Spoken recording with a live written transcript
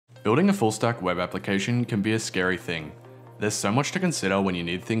Building a full-stack web application can be a scary thing. There's so much to consider when you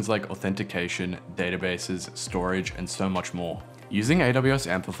need things like authentication, databases, storage, and so much more. Using AWS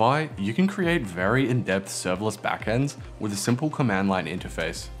Amplify, you can create very in-depth serverless backends with a simple command line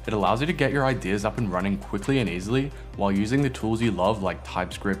interface. It allows you to get your ideas up and running quickly and easily while using the tools you love like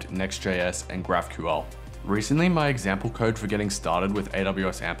TypeScript, Next.JS, and GraphQL. Recently, my example code for getting started with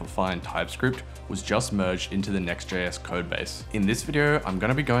AWS Amplify and TypeScript was just merged into the Next.js codebase. In this video, I'm going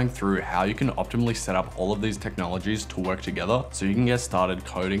to be going through how you can optimally set up all of these technologies to work together so you can get started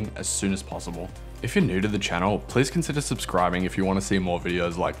coding as soon as possible. If you're new to the channel, please consider subscribing if you want to see more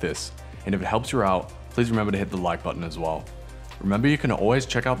videos like this. And if it helps you out, please remember to hit the like button as well. Remember, you can always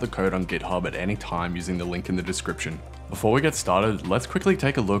check out the code on GitHub at any time using the link in the description. Before we get started, let's quickly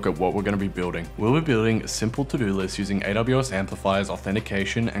take a look at what we're going to be building. We'll be building a simple to-do list using AWS Amplify's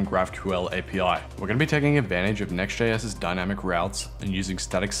Authentication and GraphQL API. We're going to be taking advantage of Next.js's dynamic routes and using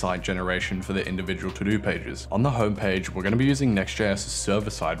static site generation for the individual to-do pages. On the home page, we're going to be using Next.js's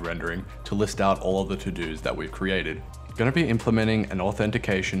server-side rendering to list out all of the to-dos that we've created. We're going to be implementing an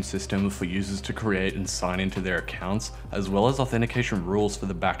authentication system for users to create and sign into their accounts, as well as authentication rules for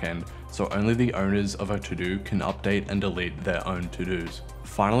the backend, so only the owners of a to-do can update and delete their own to-dos.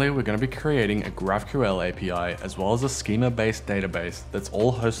 Finally, we're going to be creating a GraphQL API as well as a schema-based database that's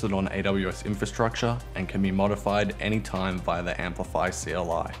all hosted on AWS infrastructure and can be modified anytime via the Amplify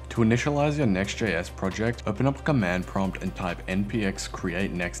CLI. To initialize your Next.js project, open up a command prompt and type npx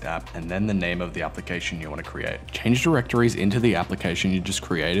create next app and then the name of the application you want to create. Change directories into the application you just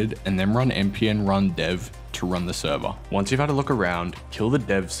created and then run npm run dev to run the server. Once you've had a look around, kill the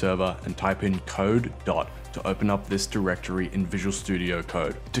dev server and type in code dot to open up this directory in Visual Studio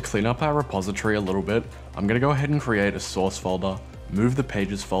Code. To clean up our repository a little bit, I'm going to go ahead and create a source folder, move the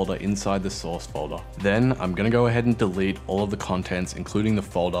pages folder inside the source folder. Then I'm going to go ahead and delete all of the contents, including the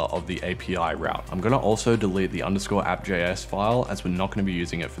folder of the API route. I'm going to also delete the _app.js file as we're not going to be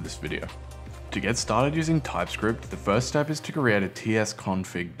using it for this video. To get started using TypeScript, the first step is to create a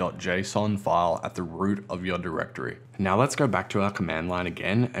tsconfig.json file at the root of your directory. Now let's go back to our command line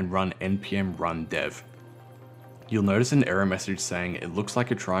again and run npm run dev. You'll notice an error message saying it looks like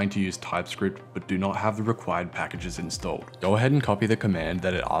you're trying to use TypeScript but do not have the required packages installed. Go ahead and copy the command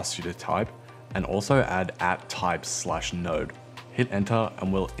that it asks you to type and also add @types/node. Hit enter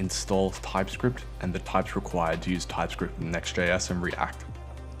and we'll install TypeScript and the types required to use TypeScript in Next.js and React.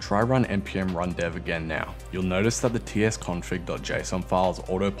 Try run npm run dev again now. You'll notice that the tsconfig.json file is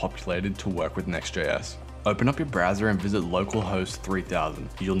auto-populated to work with Next.js. Open up your browser and visit localhost 3000.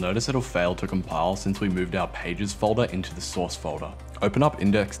 You'll notice it'll fail to compile since we moved our pages folder into the source folder. Open up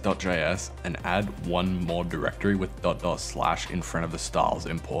index.js and add one more directory with .. in front of the styles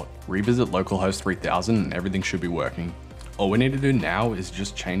import. Revisit localhost 3000 and everything should be working. All we need to do now is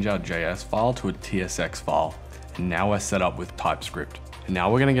just change our JS file to a TSX file. And now we're set up with TypeScript. And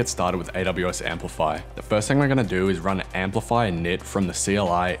now we're going to get started with AWS Amplify. The first thing we're going to do is run Amplify init from the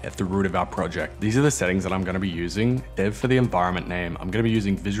CLI at the root of our project. These are the settings that I'm going to be using. Dev for the environment name. I'm going to be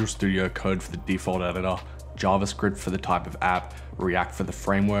using Visual Studio Code for the default editor, JavaScript for the type of app, React for the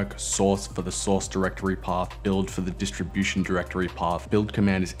framework, source for the source directory path, build for the distribution directory path. Build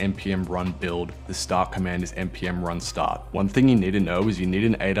command is npm run build. The start command is npm run start. One thing you need to know is you need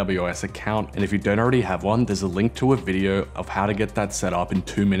an AWS account, and if you don't already have one, there's a link to a video of how to get that set up in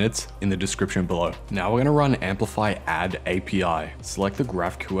 2 minutes in the description below. Now we're going to run Amplify add API. Select the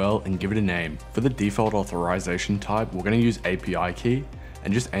GraphQL and give it a name. For the default authorization type, we're going to use API key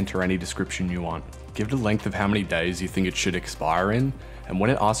and just enter any description you want. Give it a length of how many days you think it should expire in, and when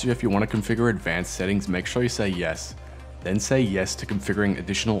it asks you if you want to configure advanced settings, make sure you say yes. Then say yes to configuring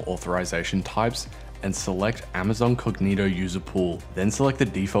additional authorization types and select Amazon Cognito user pool. Then select the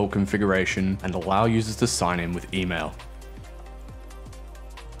default configuration and allow users to sign in with email.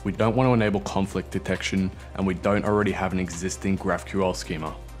 We don't want to enable conflict detection, and we don't already have an existing GraphQL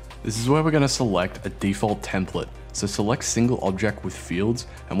schema. This is where we're going to select a default template. So select single object with fields,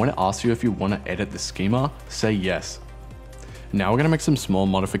 and when it asks you if you want to edit the schema, say yes. Now we're going to make some small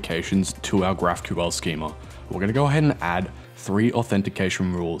modifications to our GraphQL schema. We're going to go ahead and add 3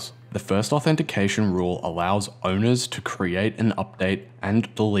 authentication rules. The first authentication rule allows owners to create and update and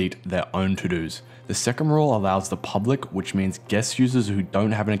delete their own to-dos. The second rule allows the public, which means guest users who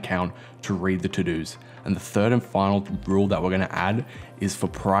don't have an account, to read the to-dos. And the third and final rule that we're going to add is for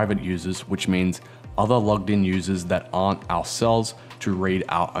private users, which means other logged in users that aren't ourselves to read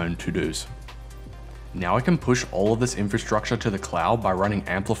our own to-dos. Now I can push all of this infrastructure to the cloud by running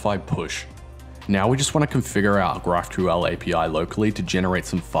Amplify push. Now we just want to configure our GraphQL API locally to generate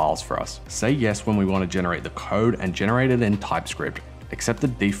some files for us. Say yes when we want to generate the code and generate it in TypeScript. accept the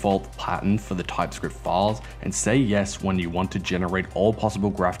default pattern for the TypeScript files, and say yes when you want to generate all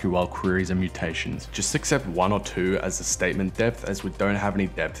possible GraphQL queries and mutations. Just accept 1 or 2 as the statement depth, as we don't have any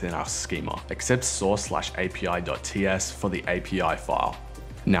depth in our schema. Accept source/api.ts for the API file.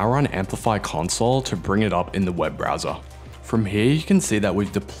 Now run Amplify console to bring it up in the web browser. From here, you can see that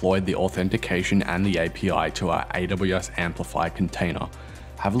we've deployed the authentication and the API to our AWS Amplify container.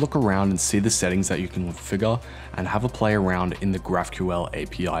 Have a look around and see the settings that you can configure, and have a play around in the GraphQL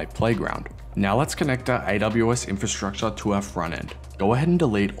API playground. Now let's connect our AWS infrastructure to our front end. Go ahead and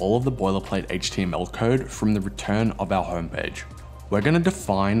delete all of the boilerplate HTML code from the return of our homepage. We're going to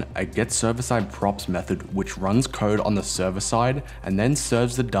define a getServerSideProps method which runs code on the server side and then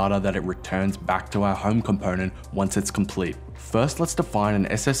serves the data that it returns back to our home component once it's complete. First, let's define an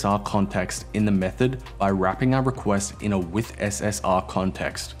SSRContext in the method by wrapping our request in a with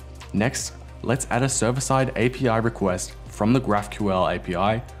SSRContext. Next, let's add a server-side API request from the GraphQL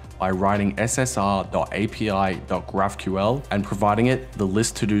API by writing ssr.api.graphql and providing it the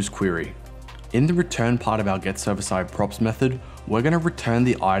list to-dos query. In the return part of our getServerSideProps method, we're going to return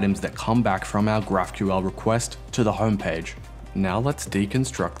the items that come back from our GraphQL request to the home page. Now let's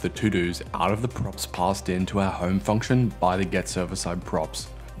deconstruct the to-dos out of the props passed into our home function by the getServerSideProps.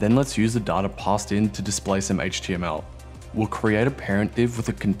 Then let's use the data passed in to display some HTML. We'll create a parent div with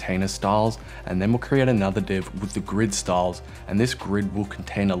the container styles, and then we'll create another div with the grid styles, and this grid will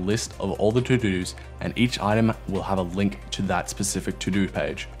contain a list of all the to-dos, and each item will have a link to that specific to-do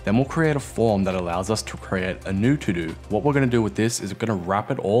page. Then we'll create a form that allows us to create a new to-do. What we're going to do with this is we're going to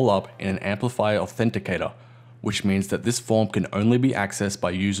wrap it all up in an Amplify authenticator, which means that this form can only be accessed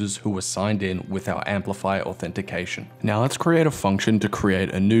by users who were signed in with our Amplify authentication. Now let's create a function to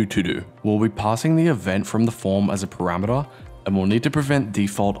create a new to-do. We'll be passing the event from the form as a parameter, and we'll need to prevent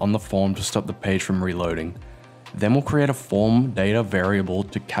default on the form to stop the page from reloading. Then we'll create a form data variable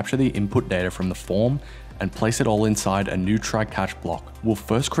to capture the input data from the form and place it all inside a new try-catch block. We'll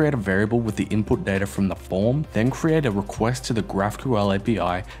first create a variable with the input data from the form, then create a request to the GraphQL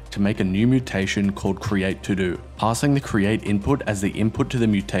API to make a new mutation called createToDo, passing the create input as the input to the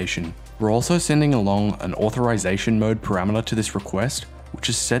mutation. We're also sending along an authorization mode parameter to this request, which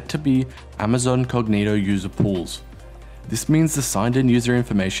is set to be Amazon Cognito user pools. This means the signed in user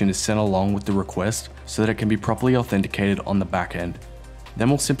information is sent along with the request so that it can be properly authenticated on the back end. Then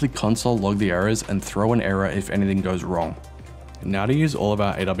we'll simply console log the errors and throw an error if anything goes wrong. Now to use all of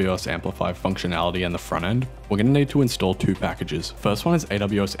our AWS Amplify functionality in the front end, we're going to need to install 2 packages. First one is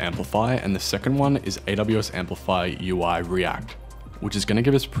AWS Amplify, and the second one is AWS Amplify UI React, which is going to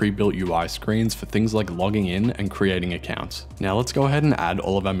give us pre-built UI screens for things like logging in and creating accounts. Now let's go ahead and add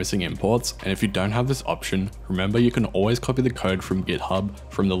all of our missing imports, and if you don't have this option, remember you can always copy the code from GitHub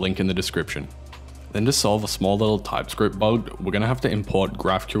from the link in the description. Then to solve a small little TypeScript bug, we're going to have to import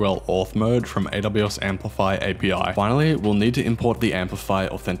GraphQL auth mode from AWS Amplify API. Finally, we'll need to import the Amplify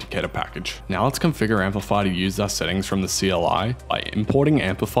Authenticator package. Now let's configure Amplify to use our settings from the CLI by importing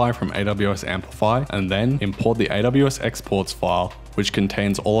Amplify from AWS Amplify, and then import the AWS exports file, which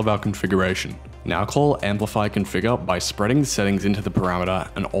contains all of our configuration. Now call Amplify configure by spreading the settings into the parameter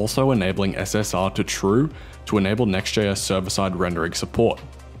and also enabling SSR to true to enable Next.JS server-side rendering support.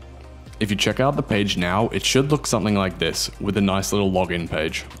 If you check out the page now, it should look something like this, with a nice little login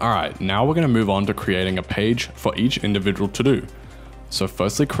page. Alright, now we're going to move on to creating a page for each individual to-do. So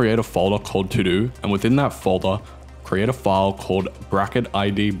firstly, create a folder called to-do, and within that folder, create a file called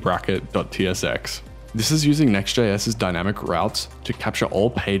bracket_id_bracket.tsx. This is using Next.js's dynamic routes to capture all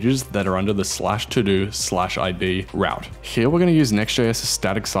pages that are under the /todo/id route. Here we're going to use Next.js's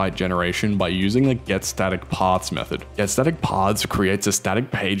static site generation by using the getStaticPaths method. GetStaticPaths creates a static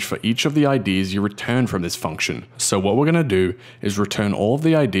page for each of the IDs you return from this function. So what we're going to do is return all of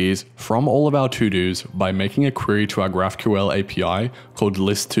the IDs from all of our to-dos by making a query to our GraphQL API called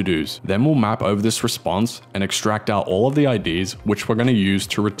list_todos. Then we'll map over this response and extract out all of the IDs, which we're going to use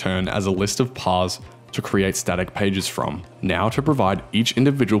to return as a list of paths to create static pages from. Now to provide each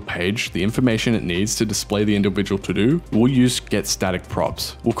individual page the information it needs to display the individual to-do, we'll use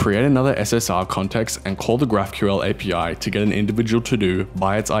getStaticProps. We'll create another SSRContext and call the GraphQL API to get an individual to-do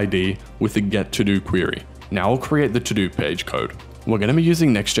by its ID with the getToDo query. Now we'll create the to-do page code. We're going to be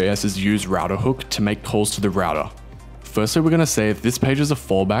using Next.js's useRouter hook to make calls to the router. Firstly, we're going to say if this page is a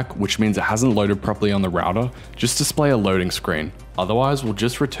fallback, which means it hasn't loaded properly on the router, just display a loading screen. Otherwise, we'll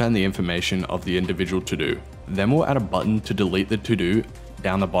just return the information of the individual to-do. Then we'll add a button to delete the to-do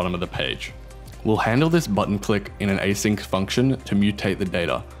down the bottom of the page. We'll handle this button click in an async function to mutate the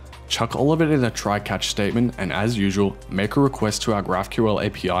data. Chuck all of it in a try-catch statement, and as usual, make a request to our GraphQL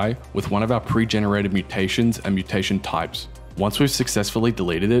API with one of our pre-generated mutations and mutation types. Once we've successfully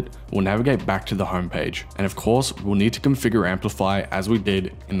deleted it, we'll navigate back to the home page. And of course, we'll need to configure Amplify as we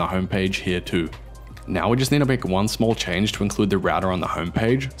did in the home page here too. Now we just need to make one small change to include the router on the home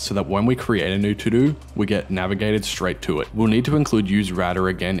page so that when we create a new to-do, we get navigated straight to it. We'll need to include use router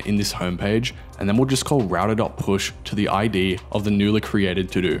again in this home page, and then we'll just call router.push to the ID of the newly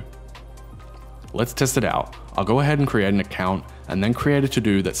created to-do. Let's test it out. I'll go ahead and create an account and then create a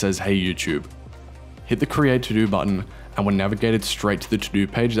to-do that says, "Hey YouTube." Hit the create to-do button and we're navigated straight to the to-do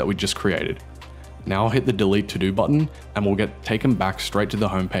page that we just created. Now I'll hit the delete to-do button and we'll get taken back straight to the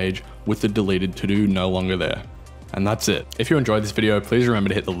home page with the deleted to-do no longer there. And that's it. If you enjoyed this video, please remember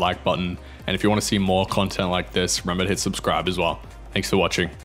to hit the like button. And if you want to see more content like this, remember to hit subscribe as well. Thanks for watching.